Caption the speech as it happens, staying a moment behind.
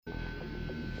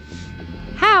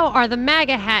How are the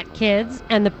MAGA hat kids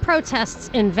and the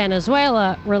protests in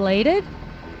Venezuela related?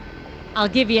 I'll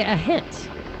give you a hint.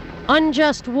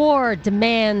 Unjust war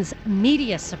demands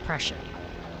media suppression.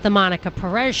 The Monica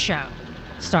Perez Show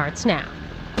starts now.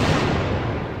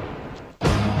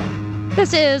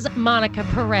 This is Monica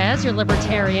Perez, your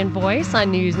libertarian voice on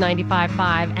News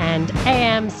 95.5 and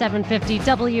AM 750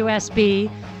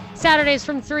 WSB. Saturdays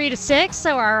from 3 to 6,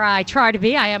 or I try to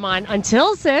be. I am on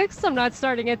until 6. I'm not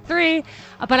starting at 3.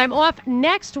 But I'm off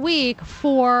next week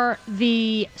for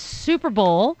the Super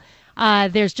Bowl.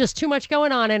 There's just too much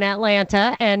going on in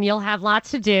Atlanta, and you'll have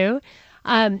lots to do.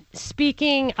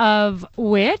 Speaking of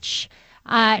which,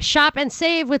 shop and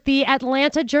save with the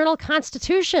Atlanta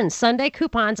Journal-Constitution. Sunday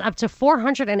coupons up to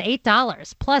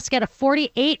 $408. Plus, get a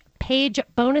 48-page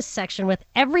bonus section with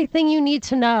everything you need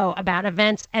to know about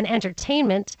events and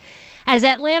entertainment as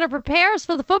Atlanta prepares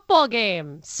for the football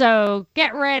game. So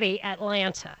get ready,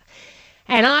 Atlanta.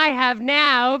 And I have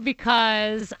now,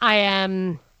 because I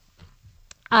am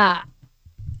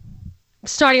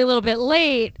starting a little bit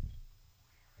late,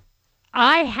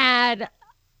 I had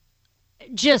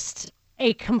just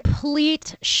a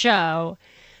complete show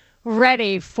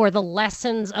ready for the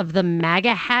lessons of the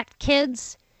MAGA hat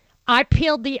kids. I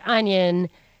peeled the onion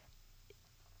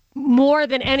more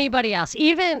than anybody else.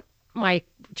 Even my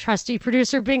trusty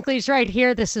producer Binkley's right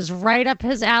here. This is right up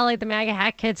his alley, the MAGA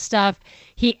hat kid stuff.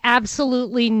 He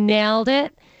absolutely nailed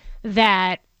it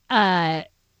that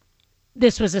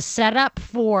this was a setup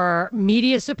for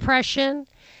media suppression,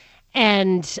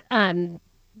 and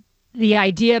the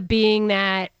idea being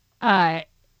that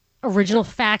original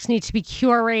facts need to be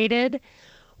curated.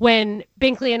 When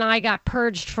Binkley and I got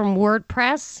purged from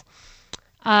WordPress,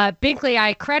 Binkley,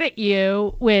 I credit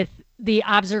you with the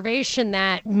observation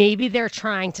that maybe they're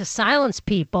trying to silence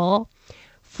people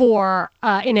for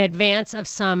in advance of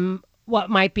some what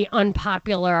might be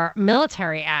unpopular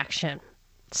military action.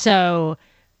 So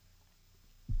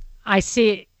I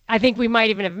think we might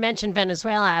even have mentioned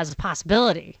Venezuela as a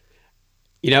possibility.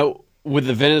 You know, with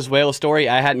the Venezuela story,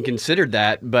 I hadn't considered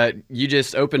that, but you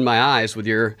just opened my eyes with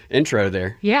your intro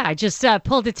there. Yeah, I just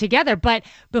pulled it together. But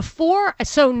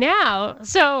so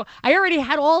I already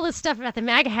had all this stuff about the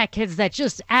MAGA hat kids that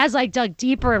just as I dug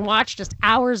deeper and watched just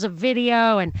hours of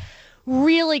video and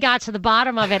really got to the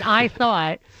bottom of it, I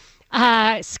thought,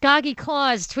 Skoggy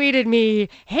Claus tweeted me,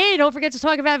 hey, don't forget to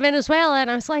talk about Venezuela.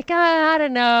 And I was like, I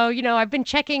don't know. You know, I've been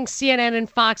checking CNN and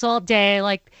Fox all day.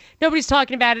 Like, nobody's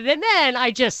talking about it. And then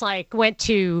I just went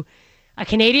to a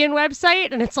Canadian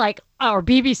website, and it's or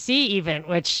BBC even,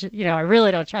 which, I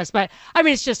really don't trust. But I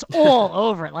mean, it's just all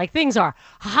over. Like, things are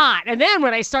hot. And then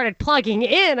when I started plugging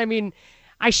in, I mean,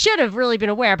 I should have really been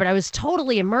aware, but I was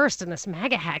totally immersed in this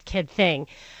MAGA hat kid thing.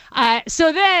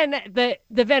 So then the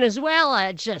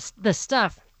Venezuela, just the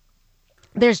stuff,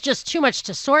 there's just too much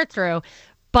to sort through.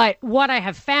 But what I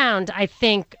have found, I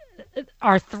think,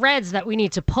 are threads that we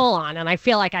need to pull on. And I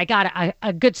feel like I got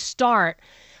a good start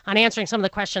on answering some of the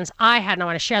questions I had, and I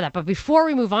want to share that. But before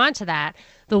we move on to that,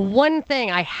 the one thing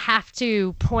I have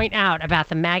to point out about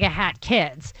the MAGA hat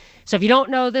kids. So if you don't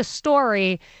know this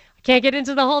story, I can't get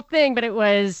into the whole thing, but it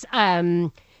was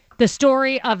the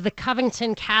story of the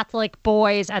Covington Catholic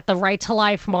boys at the Right to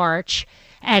Life March,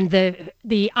 and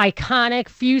the iconic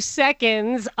few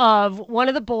seconds of one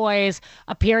of the boys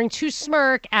appearing to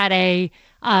smirk at a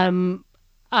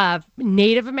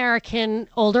Native American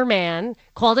older man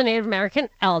called a Native American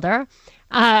elder.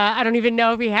 I don't even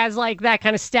know if he has that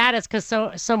kind of status, because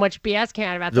so much BS came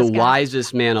out about this guy. The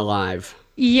wisest man alive.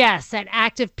 Yes, an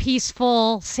active,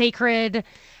 peaceful, sacred.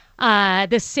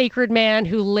 This sacred man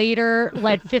who later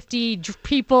led 50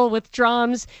 people with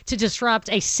drums to disrupt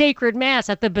a sacred mass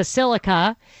at the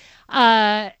Basilica.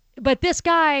 But this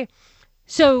guy,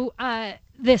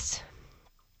 this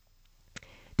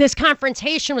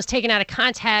confrontation was taken out of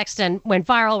context and went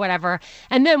viral, whatever.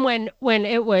 And then when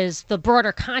it was, the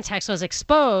broader context was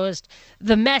exposed,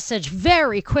 the message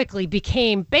very quickly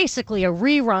became basically a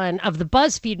rerun of the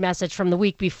BuzzFeed message from the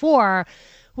week before,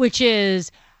 which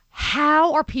is,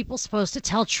 how are people supposed to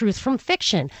tell truth from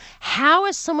fiction? How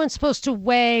is someone supposed to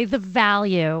weigh the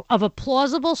value of a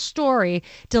plausible story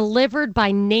delivered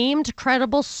by named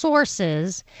credible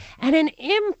sources and an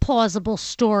implausible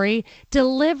story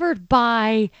delivered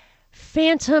by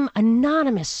phantom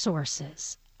anonymous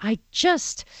sources?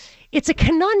 It's a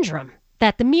conundrum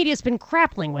that the media's been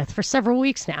grappling with for several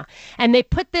weeks now. And they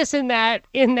put this in that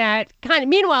kind of,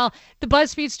 meanwhile, the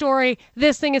BuzzFeed story,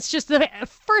 this thing, it's just the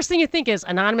first thing you think is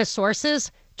anonymous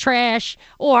sources, trash,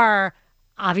 or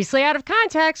obviously out of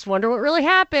context, wonder what really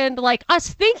happened. Like,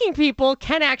 us thinking people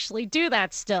can actually do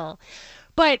that still.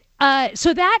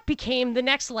 So that became the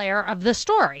next layer of the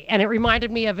story. And it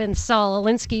reminded me of in Saul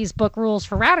Alinsky's book, Rules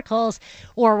for Radicals,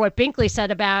 or what Binkley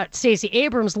said about Stacey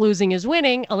Abrams losing is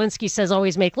winning. Alinsky says,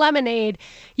 always make lemonade.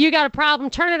 You got a problem,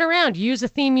 turn it around. Use the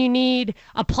theme you need,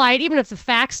 apply it, even if the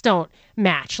facts don't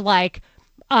match. Like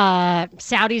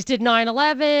Saudis did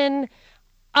 9/11,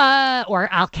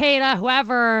 or Al-Qaeda,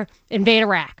 whoever, invade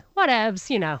Iraq.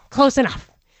 Whatevs, close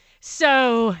enough.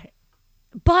 So,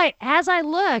 but as I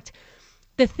looked,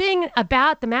 the thing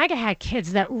about the MAGA hat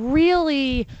kids that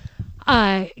really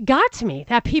got to me,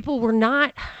 that people were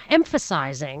not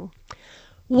emphasizing,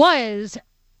 was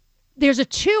there's a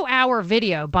 2-hour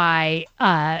video by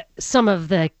some of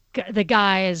the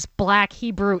guys, Black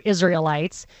Hebrew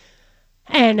Israelites.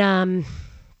 And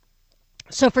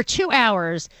so for 2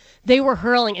 hours, they were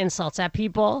hurling insults at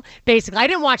people. Basically, I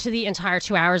didn't watch the entire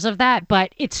 2 hours of that,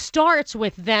 but it starts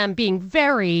with them being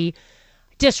very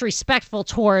disrespectful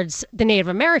towards the Native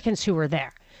Americans who were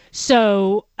there.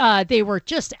 So they were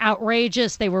just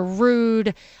outrageous. They were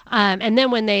rude. And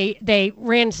then when they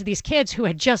ran into these kids who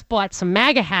had just bought some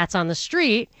MAGA hats on the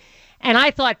street, and I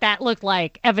thought that looked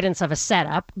like evidence of a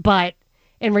setup. But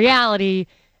in reality,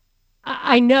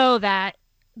 I know that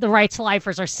the Right to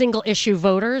Lifers are single issue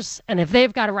voters. And if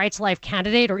they've got a Right to Life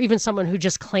candidate or even someone who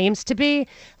just claims to be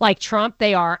like Trump,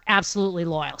 they are absolutely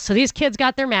loyal. So these kids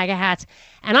got their MAGA hats,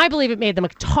 and I believe it made them a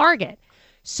target.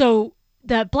 So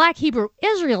the Black Hebrew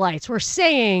Israelites were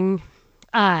saying,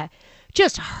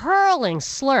 just hurling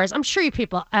slurs. I'm sure you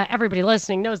people, everybody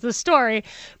listening knows the story,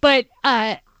 but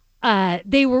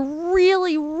they were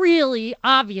really, really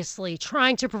obviously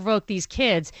trying to provoke these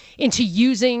kids into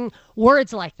using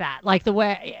words like that, like the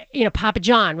way, Papa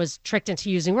John was tricked into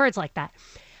using words like that.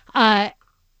 And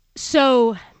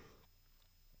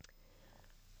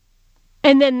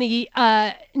then the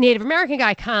Native American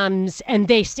guy comes and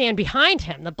they stand behind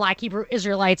him. The Black Hebrew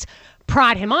Israelites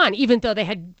prod him on, even though they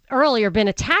had earlier been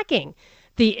attacking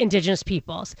the indigenous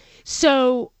peoples.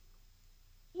 And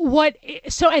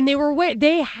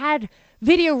they had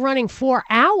video running for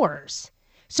hours.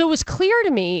 So it was clear to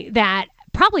me that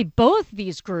probably both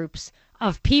these groups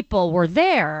of people were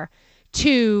there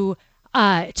to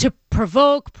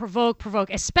provoke,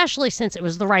 especially since it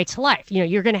was the Right to Life.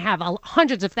 You're going to have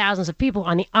hundreds of thousands of people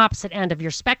on the opposite end of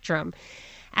your spectrum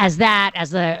as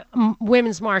the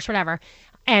Women's March, whatever.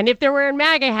 And if they're wearing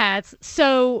MAGA hats.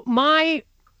 So my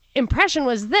impression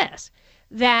was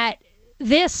that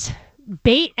this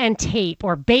bait and tape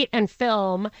or bait and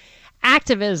film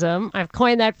activism, I've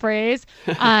coined that phrase,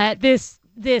 this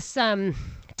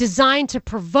designed to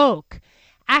provoke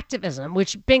activism,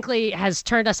 which Binkley has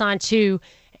turned us on to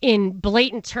in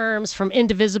blatant terms from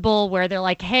Indivisible, where they're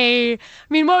like, hey,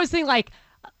 what was the thing,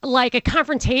 like a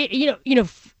confrontation,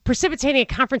 precipitating a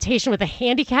confrontation with a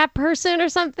handicapped person or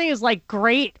something is like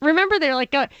great. Remember, they're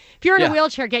like, if you're in a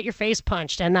wheelchair, get your face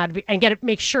punched and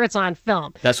make sure it's on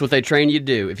film. That's what they train you to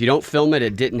do. If you don't film it,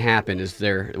 it didn't happen. Is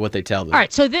what they tell them. All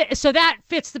right, so that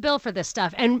fits the bill for this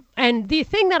stuff. And the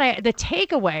thing the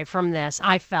takeaway from this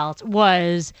I felt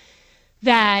was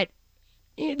that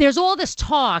there's all this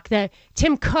talk that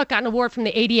Tim Cook got an award from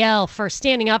the ADL for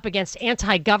standing up against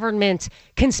anti-government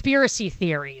conspiracy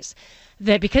theories,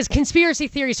 that because conspiracy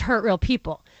theories hurt real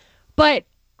people. But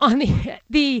on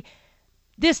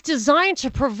this design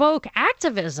to provoke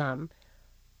activism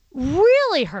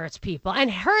really hurts people,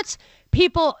 and hurts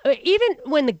people even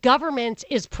when the government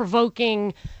is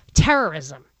provoking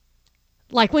terrorism.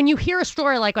 Like when you hear a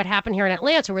story like what happened here in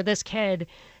Atlanta, where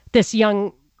this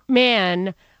young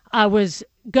man was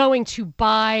going to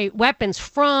buy weapons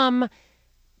from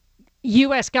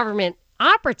U.S. government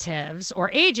operatives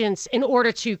or agents in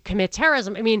order to commit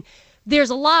terrorism. There's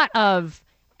a lot of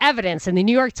evidence in the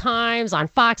New York Times, on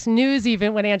Fox News,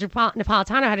 even when Andrew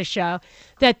Napolitano had a show,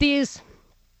 that a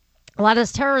lot of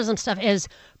this terrorism stuff is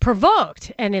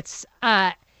provoked. And it's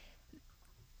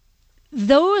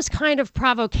those kind of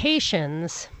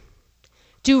provocations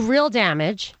do real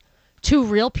damage to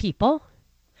real people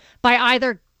by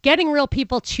either getting real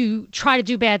people to try to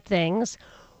do bad things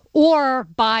or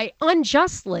by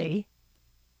unjustly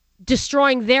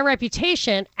destroying their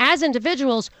reputation as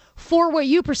individuals for what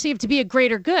you perceive to be a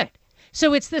greater good.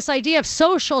 So it's this idea of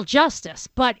social justice,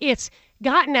 but it's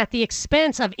gotten at the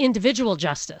expense of individual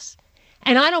justice.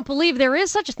 And I don't believe there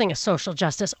is such a thing as social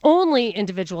justice, only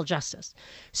individual justice.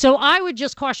 So I would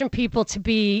just caution people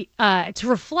to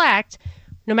reflect,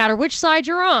 no matter which side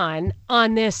you're on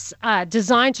this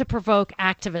designed to provoke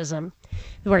activism,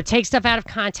 where it takes stuff out of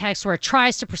context, where it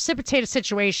tries to precipitate a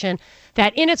situation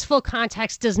that in its full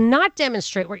context does not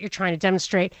demonstrate what you're trying to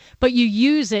demonstrate, but you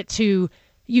use it to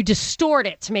you distort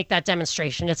it to make that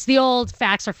demonstration. It's the old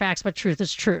facts are facts, but truth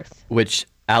is truth. Which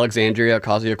Alexandria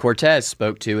Ocasio-Cortez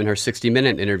spoke to in her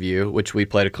 60-minute interview, which we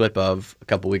played a clip of a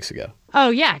couple weeks ago. Oh,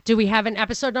 yeah. Do we have an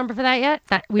episode number for that yet?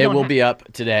 It will be up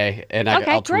today, and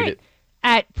I'll tweet it.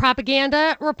 At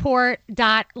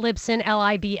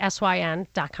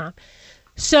propagandareport.libsyn.com.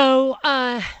 So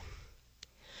I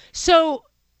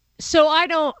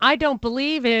don't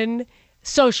believe in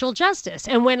social justice.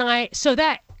 And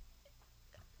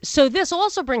so this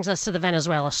also brings us to the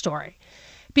Venezuela story,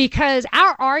 because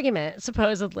our argument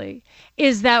supposedly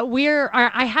is that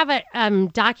I have a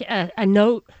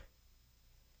note.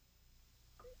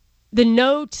 The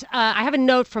note, I have a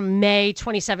note from May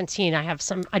 2017. I have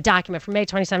a document from May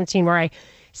 2017 where I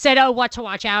said, what to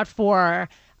watch out for.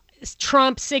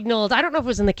 Trump signaled, I don't know if it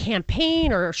was in the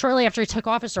campaign or shortly after he took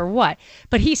office or what,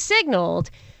 but he signaled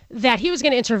that he was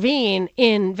going to intervene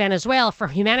in Venezuela for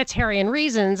humanitarian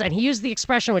reasons. And he used the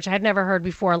expression, which I had never heard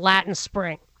before, Latin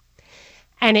Spring.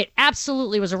 And it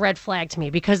absolutely was a red flag to me,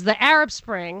 because the Arab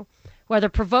Spring, whether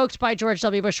provoked by George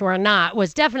W. Bush or not,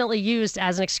 was definitely used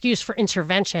as an excuse for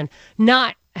intervention,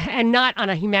 not on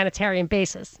a humanitarian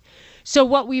basis. So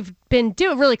what we've been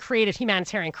doing really created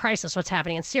humanitarian crisis, what's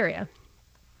happening in Syria.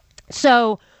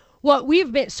 So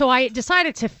I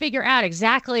decided to figure out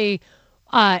exactly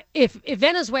if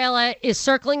Venezuela is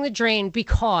circling the drain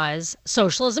because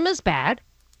socialism is bad,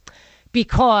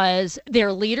 because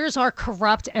their leaders are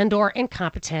corrupt and or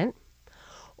incompetent,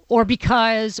 or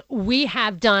because we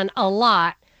have done a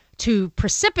lot to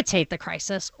precipitate the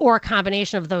crisis, or a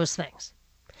combination of those things.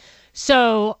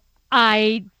 So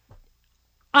I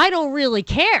don't really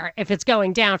care if it's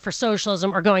going down for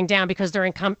socialism or going down because they're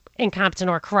incompetent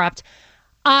or corrupt.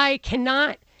 I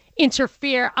cannot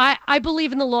interfere. I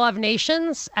believe in the law of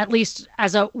nations, at least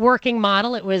as a working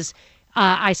model. It was,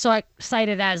 I saw it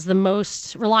cited as the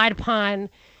most relied upon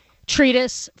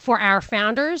treatise for our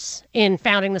founders in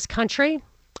founding this country,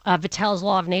 Vattel's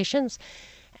Law of Nations.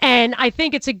 And I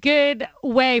think it's a good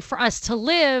way for us to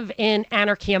live in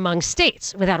anarchy among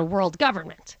states without a world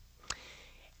government.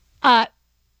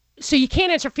 So you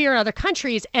can't interfere in other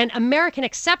countries, and American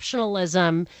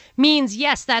exceptionalism means,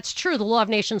 yes, that's true. The law of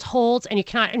nations holds, and you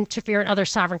cannot interfere in other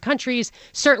sovereign countries.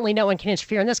 Certainly no one can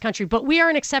interfere in this country, but we are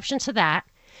an exception to that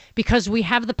because we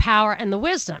have the power and the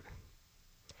wisdom.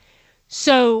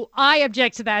 So I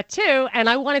object to that too, and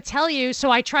I want to tell you, so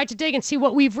I tried to dig and see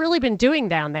what we've really been doing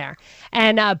down there.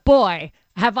 And boy,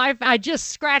 have I just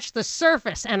scratched the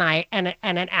surface, and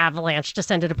an avalanche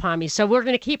descended upon me. So we're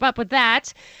going to keep up with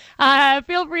that.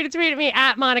 Feel free to tweet at me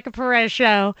at Monica Perez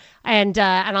Show, and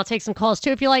I'll take some calls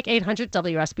too if you like. 800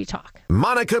 WSB Talk.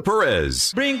 Monica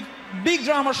Perez. Bring big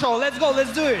drama show. Let's go.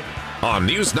 Let's do it. On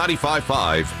News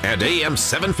 95.5 and AM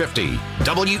 750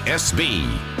 WSB.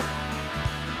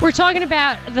 We're talking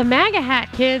about the MAGA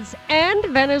hat kids and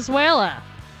Venezuela.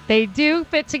 They do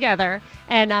fit together.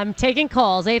 And I'm taking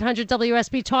calls, 800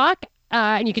 WSB Talk.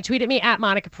 And you can tweet at me at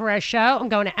Monica Perez Show. I'm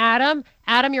going to Adam.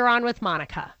 Adam, you're on with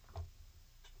Monica.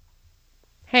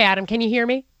 Hey, Adam, can you hear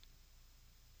me?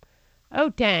 Oh,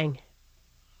 dang.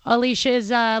 Alicia, is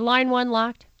line 1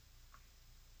 locked?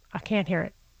 I can't hear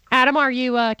it. Adam,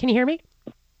 can you hear me?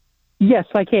 Yes,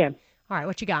 I can. All right,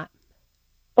 what you got?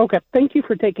 Okay, thank you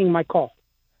for taking my call.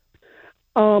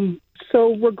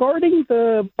 So regarding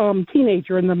the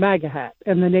teenager in the MAGA hat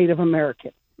and the Native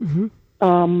American,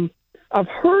 I've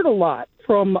heard a lot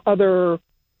from other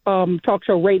talk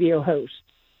show radio hosts,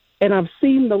 and I've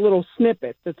seen the little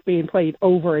snippet that's being played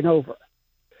over and over.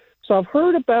 So I've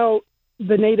heard about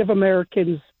the Native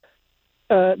Americans,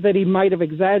 that he might have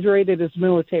exaggerated his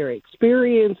military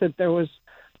experience, that there was,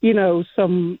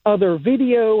 some other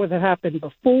video that happened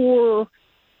before.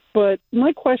 But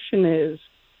my question is,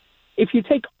 if you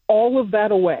take all of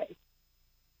that away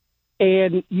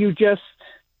and you just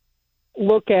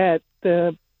look at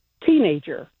the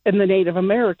teenager and the Native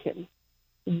American,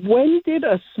 when did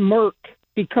a smirk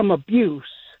become abuse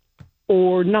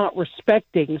or not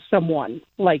respecting someone?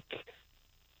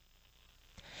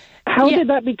 How did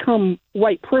that become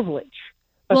white privilege?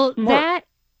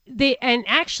 And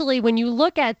actually, when you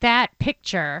look at that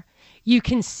picture, you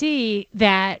can see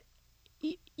that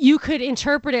you could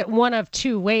interpret it one of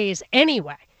two ways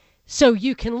anyway. So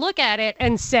you can look at it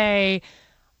and say,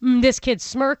 this kid's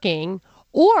smirking,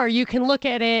 or you can look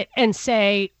at it and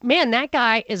say, man, that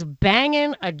guy is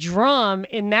banging a drum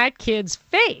in that kid's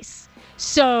face.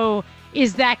 So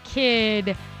is that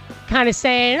kid kind of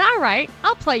saying, all right,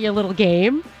 I'll play your little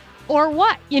game, or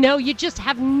what? You just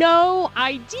have no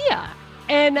idea.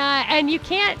 And you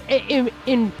can't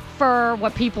infer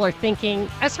what people are thinking,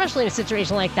 especially in a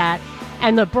situation like that.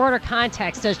 And the broader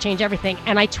context does change everything.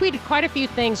 And I tweeted quite a few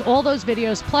things, all those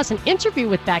videos, plus an interview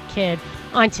with that kid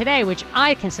on Today, which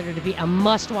I consider to be a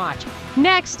must-watch.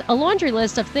 Next, a laundry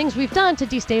list of things we've done to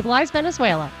destabilize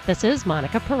Venezuela. This is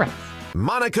Monica Perez.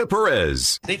 Monica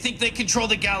Perez. They think they control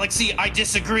the galaxy. I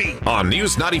disagree. On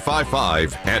News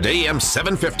 95.5 and AM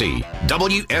 750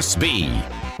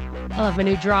 WSB. I love my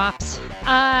new drops.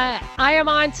 I am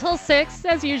on till 6,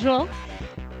 as usual,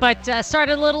 but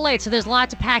started a little late, so there's a lot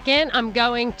to pack in.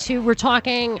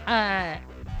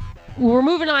 We're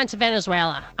moving on to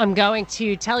Venezuela. I'm going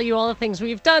to tell you all the things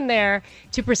we've done there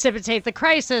to precipitate the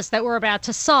crisis that we're about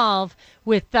to solve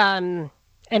with an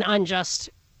unjust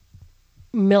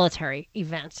military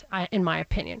event, in my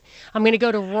opinion. I'm going to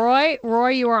go to Roy. Roy,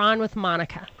 you are on with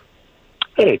Monica.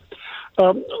 Hey,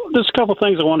 there's a couple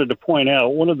things I wanted to point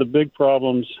out. One of the big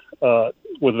problems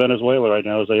with Venezuela right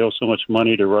now is they owe so much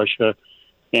money to Russia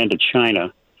and to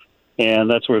China, and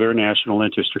that's where their national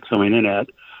interests are coming in at.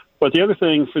 But the other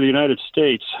thing for the United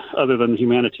States, other than the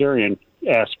humanitarian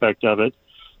aspect of it,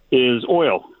 is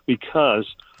oil, because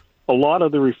a lot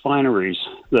of the refineries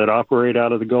that operate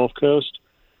out of the Gulf Coast,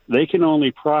 they can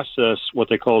only process what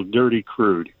they call dirty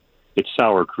crude. It's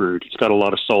sour crude. It's got a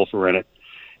lot of sulfur in it.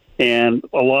 And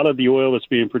a lot of the oil that's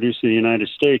being produced in the United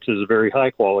States is very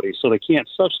high quality, so they can't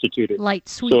substitute it. Light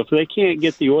sweet. So if they can't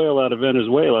get the oil out of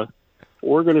Venezuela,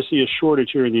 we're going to see a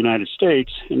shortage here in the United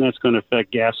States, and that's going to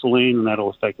affect gasoline, and that'll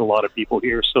affect a lot of people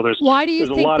here. So why do you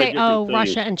think they owe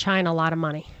Russia and China a lot of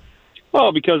money?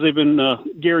 Oh, because they've been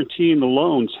guaranteeing the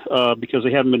loans because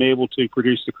they haven't been able to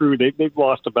produce the crude. They've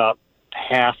lost about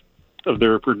half of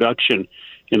their production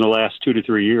in the last 2 to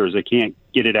 3 years. They can't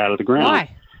get it out of the ground.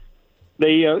 Why?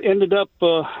 They ended up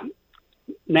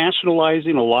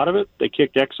nationalizing a lot of it. They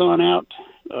kicked Exxon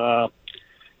out.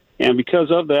 And because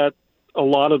of that, a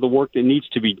lot of the work that needs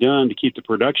to be done to keep the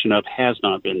production up has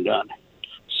not been done.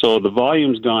 So the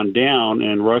volume's gone down,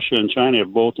 and Russia and China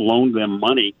have both loaned them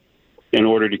money in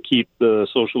order to keep the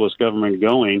socialist government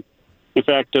going. In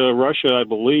fact, Russia, I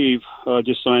believe,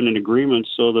 just signed an agreement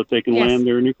so that they can land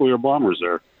their nuclear bombers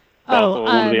there. Off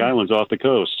one of the islands off the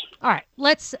coast. All right,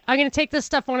 I'm going to take this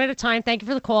stuff one at a time. Thank you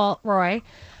for the call, Roy.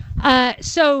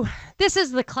 So this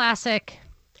is the classic.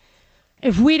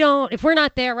 If we're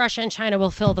not there, Russia and China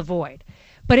will fill the void.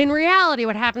 But in reality,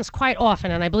 what happens quite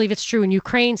often, and I believe it's true in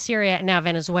Ukraine, Syria, and now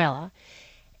Venezuela,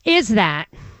 is that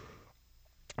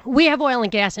we have oil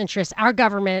and gas interests. Our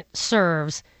government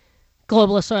serves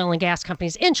globalist oil and gas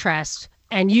companies' interests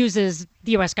and uses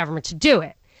the U.S. government to do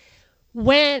it.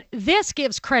 When this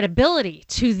gives credibility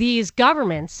to these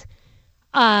governments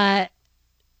that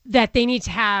they need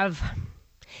to have,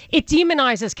 it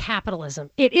demonizes capitalism.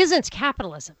 It isn't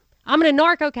capitalism. I'm an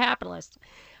anarcho-capitalist.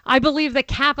 I believe that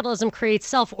capitalism creates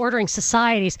self-ordering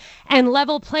societies and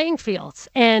level playing fields,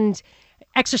 and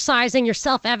exercising your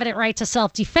self-evident right to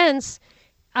self-defense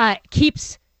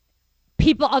keeps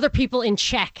other people in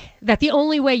check. That the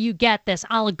only way you get this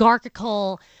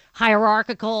oligarchical,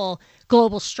 hierarchical,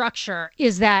 global structure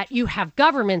is that you have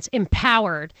governments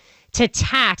empowered to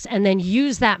tax and then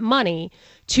use that money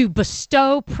to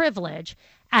bestow privilege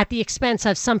at the expense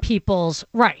of some people's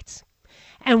rights.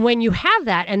 And when you have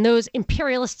that, and those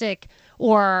imperialistic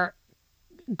or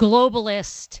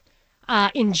globalist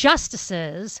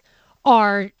injustices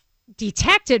are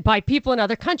detected by people in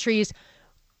other countries,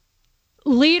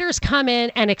 leaders come in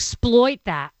and exploit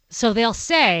that. So they'll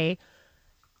say,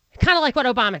 kind of like what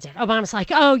Obama did. Obama's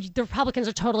like, oh, the Republicans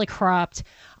are totally corrupt.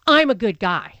 I'm a good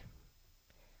guy.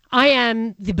 I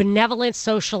am the benevolent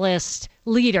socialist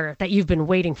leader that you've been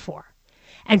waiting for.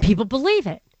 And people believe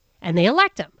it, and they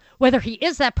elect him. Whether he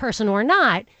is that person or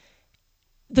not,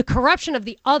 the corruption of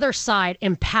the other side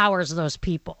empowers those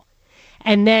people.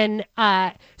 And then,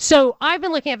 so I've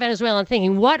been looking at Venezuela and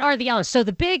thinking, what are the elements? So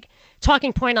the big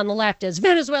talking point on the left is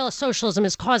Venezuela socialism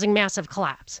is causing massive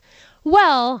collapse.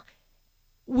 Well,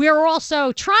 we're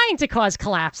also trying to cause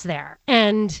collapse there.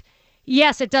 And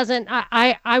yes, it doesn't,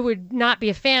 I would not be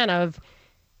a fan of,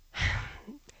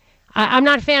 I'm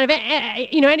not a fan of it.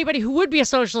 Anybody who would be a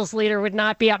socialist leader would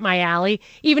not be up my alley,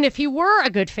 even if he were a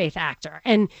good faith actor.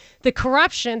 And the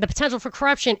potential for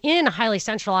corruption in a highly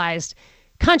centralized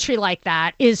country like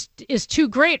that is too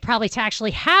great probably to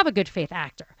actually have a good faith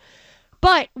actor.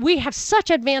 But we have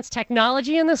such advanced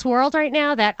technology in this world right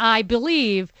now that I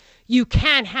believe you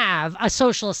can have a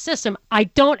socialist system. I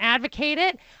don't advocate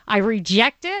it. I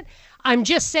reject it. I'm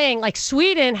just saying, like,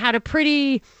 Sweden had a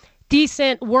pretty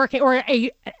decent working, or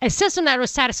a system that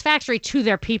was satisfactory to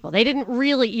their people. They didn't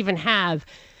really even have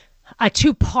a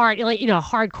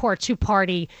hardcore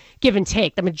two-party give and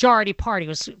take. The majority party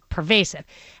was pervasive.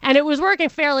 And it was working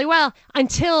fairly well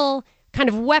until kind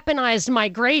of weaponized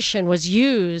migration was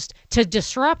used to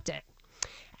disrupt it.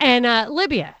 And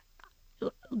Libya,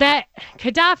 that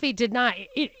Gaddafi did not,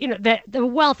 that the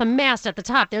wealth amassed at the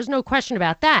top, there's no question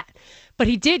about that. But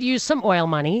he did use some oil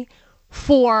money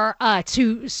for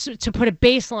to put a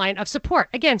baseline of support.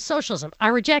 Again, socialism, I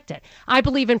reject it. I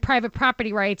believe in private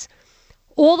property rights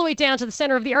all the way down to the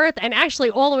center of the earth and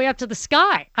actually all the way up to the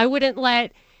sky. I wouldn't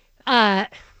let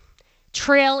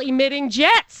trail emitting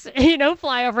jets,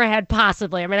 fly overhead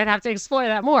possibly. I mean, I'd have to explore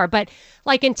that more. But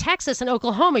like in Texas and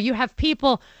Oklahoma, you have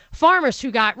farmers who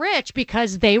got rich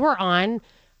because they were on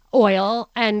oil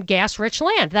and gas rich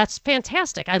land. That's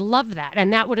fantastic. I love that.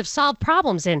 And that would have solved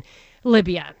problems in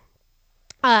Libya.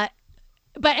 And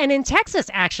in Texas,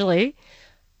 actually,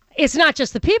 it's not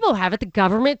just the people who have it. The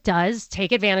government does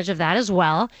take advantage of that as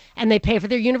well. And they pay for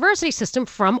their university system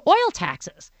from oil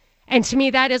taxes. And to me,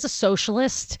 that is a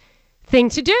socialist thing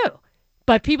to do,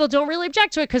 but people don't really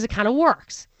object to it because it kind of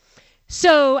works.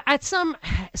 So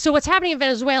what's happening in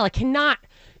Venezuela cannot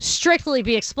strictly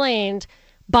be explained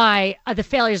by the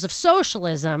failures of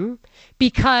socialism,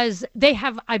 because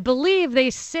I believe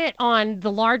they sit on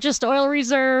the largest oil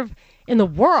reserve in the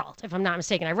world, if I'm not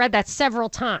mistaken. I read that several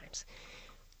times.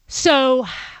 So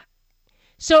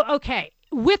okay,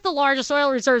 with the largest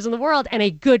oil reserves in the world and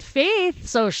a good faith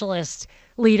socialist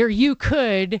leader, you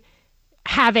could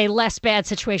have a less bad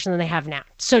situation than they have now.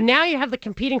 So now you have the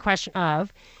competing question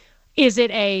of, is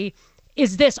this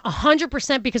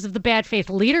 100% because of the bad faith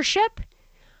leadership,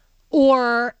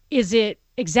 or is it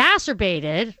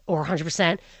exacerbated, or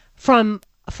 100% from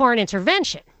foreign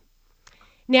intervention?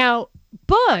 Now,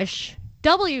 George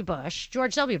W. Bush,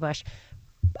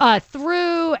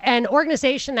 through an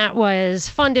organization that was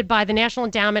funded by the National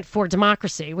Endowment for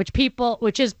Democracy,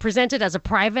 which is presented as a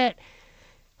private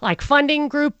funding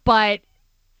group, but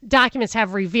documents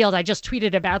have revealed, I just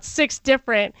tweeted about 6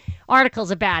 different articles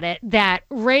about it, that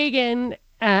Reagan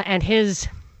and his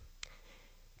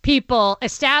people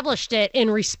established it in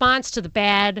response to the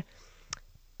bad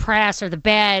press or the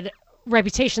bad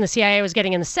reputation the CIA was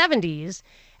getting in the 70s,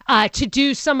 to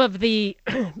do some of the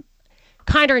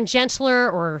kinder and gentler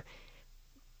or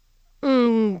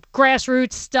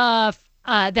grassroots stuff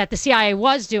that the CIA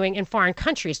was doing in foreign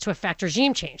countries to affect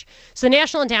regime change. So the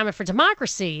National Endowment for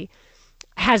Democracy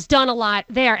has done a lot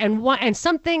there, and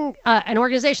an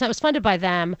organization that was funded by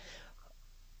them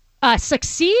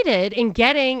succeeded in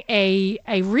getting a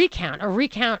re-election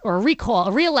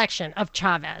of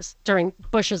Chavez during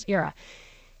Bush's era,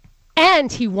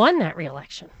 and he won that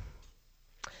re-election.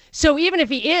 So even if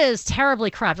he is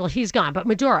terribly corrupt, well, he's gone, but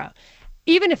Maduro,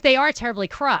 even if they are terribly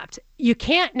corrupt, you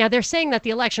can't. Now they're saying that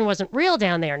the election wasn't real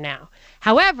down there now.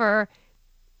 However,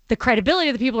 the credibility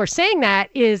of the people who are saying that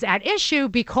is at issue,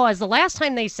 because the last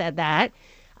time they said that,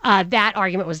 that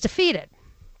argument was defeated.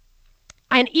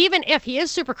 And even if he is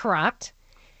super corrupt,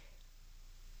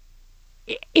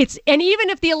 and even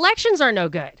if the elections are no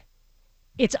good,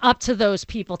 it's up to those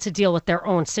people to deal with their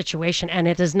own situation. And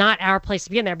it is not our place to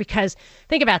be in there, because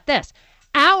think about this.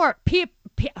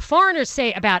 Foreigners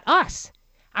say about us,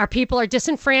 our people are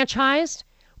disenfranchised.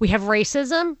 We have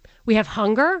racism. We have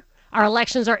hunger. Our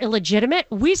elections are illegitimate.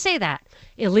 We say that.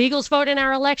 Illegals vote in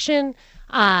our election.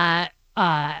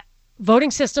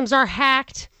 Voting systems are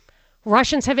hacked.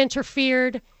 Russians have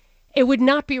interfered. It would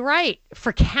not be right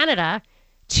for Canada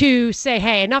to say,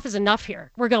 hey, enough is enough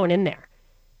here. We're going in there.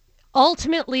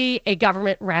 Ultimately, a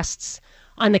government rests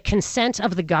on the consent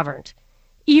of the governed.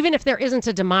 Even if there isn't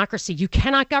a democracy, you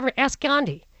cannot govern. Ask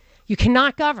Gandhi. You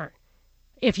cannot govern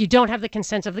if you don't have the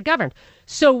consent of the governed.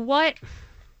 So what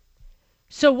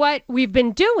we've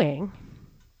been doing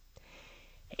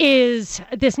is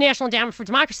this National Endowment for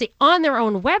Democracy, on their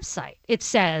own website, it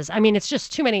says, I mean, it's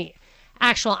just too many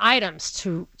actual items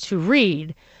to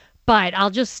read, but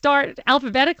I'll just start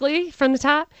alphabetically from the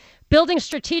top. Building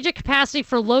strategic capacity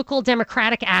for local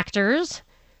democratic actors,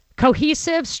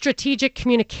 cohesive strategic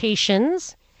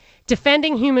communications,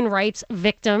 defending human rights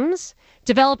victims,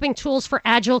 developing tools for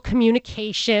agile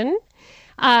communication,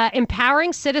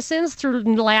 empowering citizens through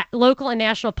local and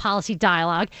national policy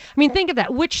dialogue. I mean, think of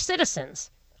that. Which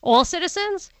citizens? All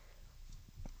citizens?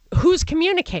 Who's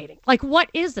communicating? Like, what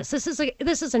is this? This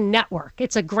is a network.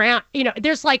 It's a ground.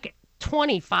 There's like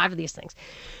 25 of these things.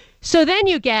 So then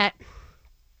you get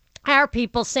our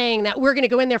people saying that we're going to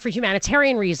go in there for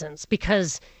humanitarian reasons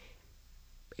because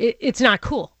it's not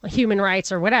cool, human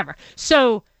rights or whatever.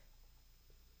 So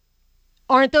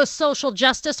aren't those social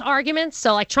justice arguments?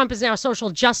 So like Trump is now a social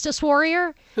justice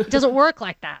warrior. It doesn't work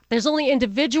like that. There's only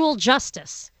individual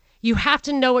justice. You have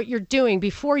to know what you're doing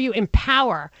before you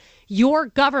empower your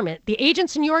government, the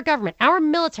agents in your government, our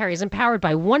military is empowered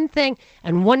by one thing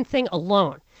and one thing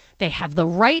alone. They have the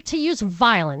right to use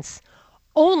violence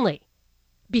only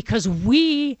because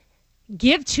we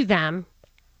give to them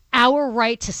our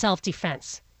right to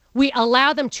self-defense. We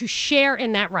allow them to share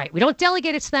in that right. We don't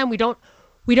delegate it to them. We don't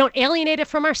alienate it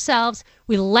from ourselves.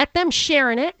 We let them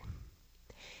share in it.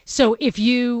 So if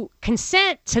you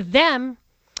consent to them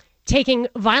taking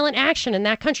violent action in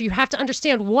that country, you have to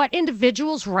understand what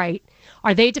individual's right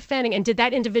are they defending, and did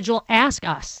that individual ask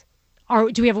us? Or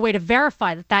do we have a way to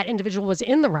verify that that individual was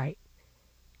in the right?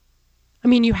 I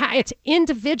mean, it's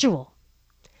individual.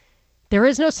 There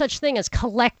is no such thing as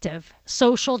collective,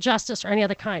 social justice, or any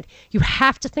other kind. You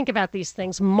have to think about these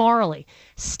things morally.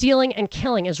 Stealing and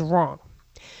killing is wrong.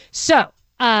 So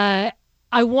I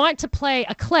want to play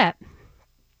a clip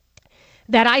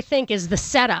that I think is the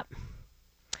setup.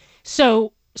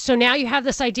 So now you have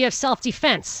this idea of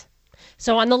self-defense.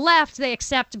 So on the left, they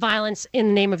accept violence in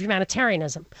the name of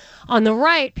humanitarianism. On the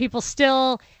right, people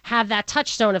still have that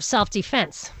touchstone of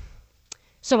self-defense.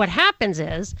 So what happens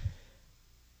is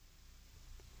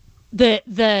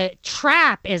the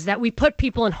trap is that we put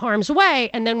people in harm's way,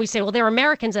 and then we say, well, they're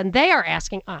Americans, and they are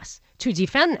asking us to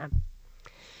defend them.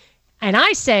 And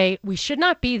I say we should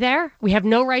not be there. We have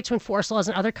no right to enforce laws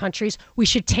in other countries. We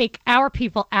should take our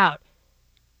people out.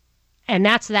 And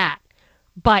that's that.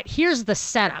 But here's the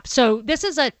setup. So this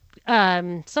is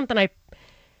something I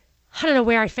don't know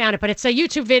where I found it, but it's a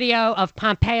YouTube video of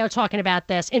Pompeo talking about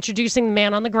this, introducing the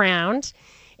man on the ground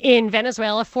in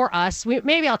Venezuela for us.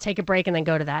 Maybe I'll take a break and then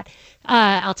go to that.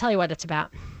 I'll tell you what it's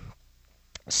about.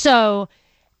 So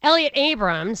Elliot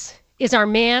Abrams is our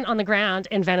man on the ground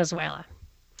in Venezuela.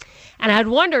 And I'd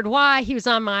wondered why he was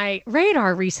on my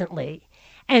radar recently.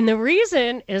 And the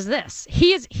reason is this.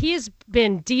 He has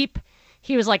been deep.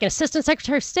 He was like an assistant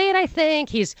secretary of state, I think.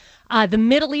 He's the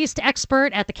Middle East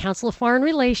expert at the Council of Foreign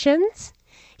Relations.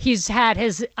 He's had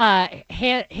he's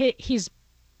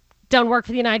done work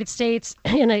for the United States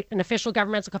in an official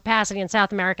governmental capacity in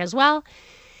South America as well.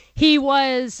 He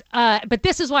was, but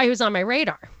this is why he was on my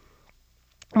radar.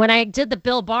 When I did the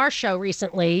Bill Barr show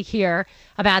recently here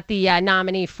about the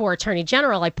nominee for Attorney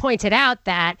General, I pointed out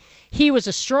that he was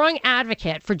a strong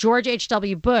advocate for George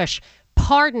H.W. Bush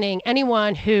pardoning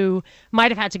anyone who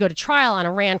might have had to go to trial on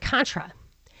Iran-Contra.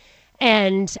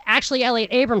 And actually,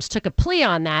 Elliot Abrams took a plea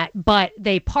on that, but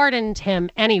they pardoned him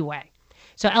anyway.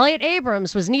 So Elliot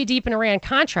Abrams was knee-deep in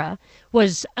Iran-Contra,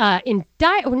 was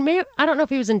indicted. I don't know if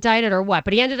he was indicted or what,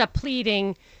 but he ended up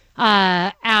pleading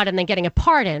out and then getting a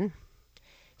pardon.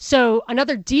 So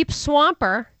another deep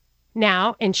swamper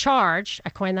now in charge, I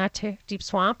coined that too, deep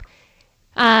swamp,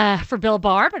 for Bill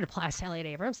Barr, but it applies to Elliot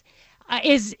Abrams,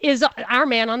 is our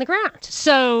man on the ground.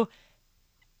 So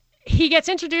he gets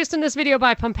introduced in this video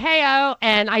by Pompeo,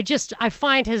 and I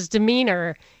find his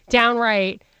demeanor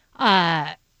downright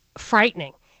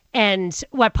frightening. And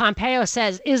what Pompeo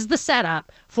says is the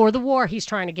setup for the war he's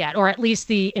trying to get, or at least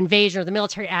the invasion or the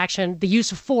military action, the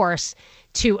use of force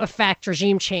to effect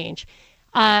regime change.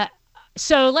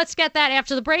 So let's get that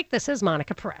after the break. This is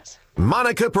Monica Perez.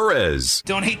 Monica Perez.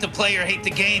 Don't hate the player, hate the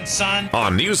game, son.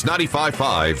 On News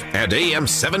 95.5 and AM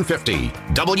 750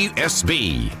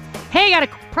 WSB. Hey, got a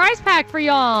prize pack for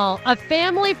y'all. A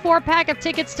family 4-pack of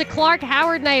tickets to Clark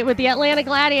Howard Night with the Atlanta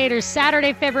Gladiators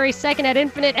Saturday, February 2nd at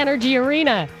Infinite Energy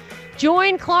Arena.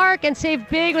 Join Clark and save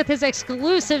big with his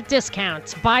exclusive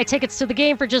discounts. Buy tickets to the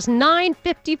game for just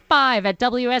 $9.55 at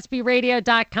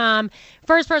WSBRadio.com.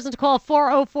 First person to call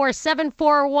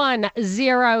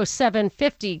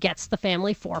 404-741-0750 gets the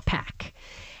family 4-pack.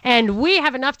 And we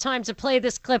have enough time to play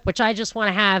this clip, which I just want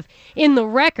to have in the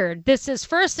record.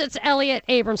 It's Elliot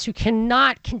Abrams, who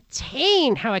cannot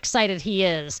contain how excited he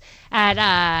is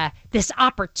at this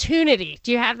opportunity.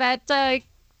 Do you have that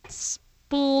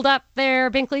spooled up there,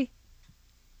 Binkley?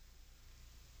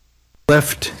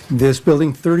 Left this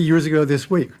building 30 years ago this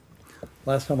week,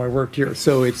 last time I worked here.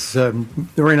 So it's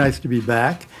very nice to be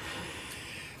back.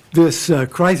 This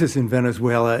crisis in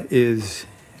Venezuela is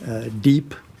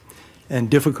deep and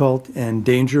difficult and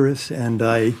dangerous, and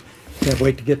I can't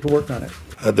wait to get to work on it.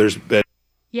 There's been.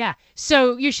 Yeah.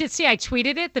 So you should see, I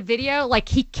tweeted it, the video, like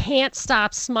he can't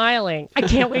stop smiling. I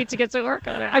can't wait to get to work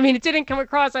on it. I mean, it didn't come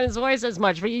across on his voice as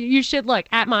much, but you should look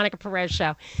at Monica Perez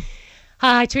Show.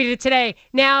 I tweeted it today.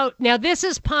 Now this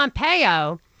is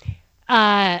Pompeo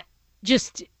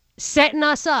just setting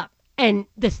us up. And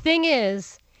the thing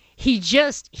is, he's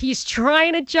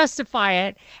trying to justify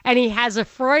it, and he has a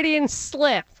Freudian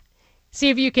slip. See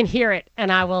if you can hear it,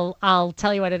 and I'll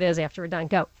tell you what it is after we're done.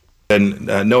 Go. And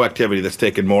no activity that's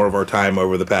taken more of our time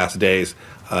over the past days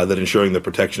than ensuring the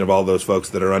protection of all those folks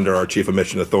that are under our chief of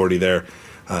mission authority there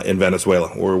in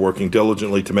Venezuela. We're working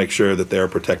diligently to make sure that they are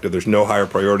protected. There's no higher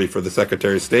priority for the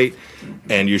Secretary of State,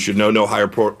 and you should know no higher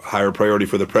priority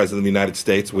for the President of the United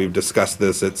States. We've discussed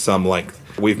this at some length.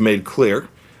 We've made clear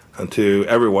to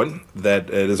everyone that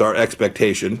it is our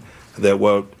expectation that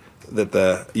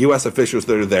the U.S. officials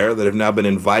that are there, that have now been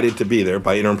invited to be there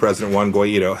by Interim President Juan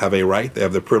Guaido, have a right. They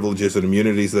have the privileges and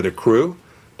immunities that accrue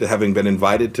to having been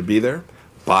invited to be there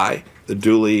by the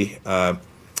duly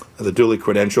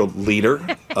credentialed leader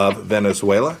of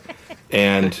Venezuela.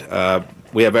 And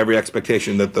we have every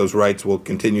expectation that those rights will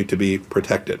continue to be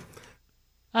protected.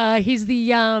 He's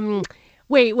the,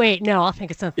 wait, no, I'll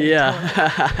think of something.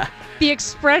 Yeah. The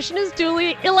expression is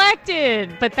duly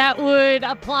elected, but that would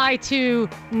apply to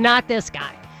not this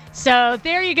guy. So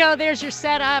there you go. There's your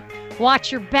setup.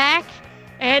 Watch your back.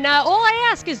 And all I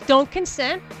ask is don't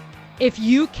consent. If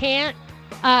you can't,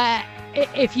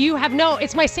 if you have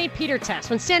it's my St. Peter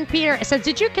test. When St. Peter says,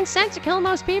 did you consent to killing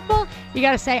those people? You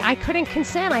got to say, I couldn't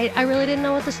consent. I really didn't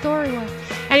know what the story was.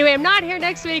 Anyway, I'm not here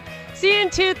next week. See you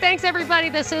in 2. Thanks, everybody.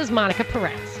 This is Monica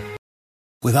Perez.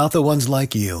 Without the ones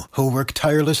like you, who work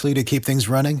tirelessly to keep things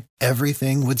running,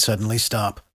 everything would suddenly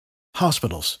stop.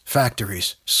 Hospitals,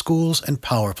 factories, schools, and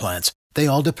power plants, they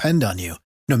all depend on you.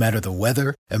 No matter the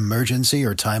weather, emergency,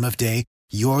 or time of day,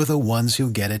 you're the ones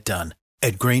who get it done.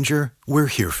 At Grainger, we're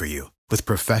here for you with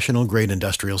professional-grade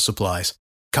industrial supplies.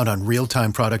 Count on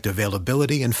real-time product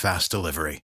availability and fast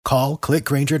delivery. Call, click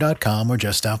Grainger.com, or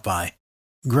just stop by.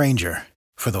 Grainger,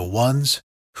 for the ones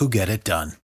who get it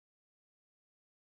done.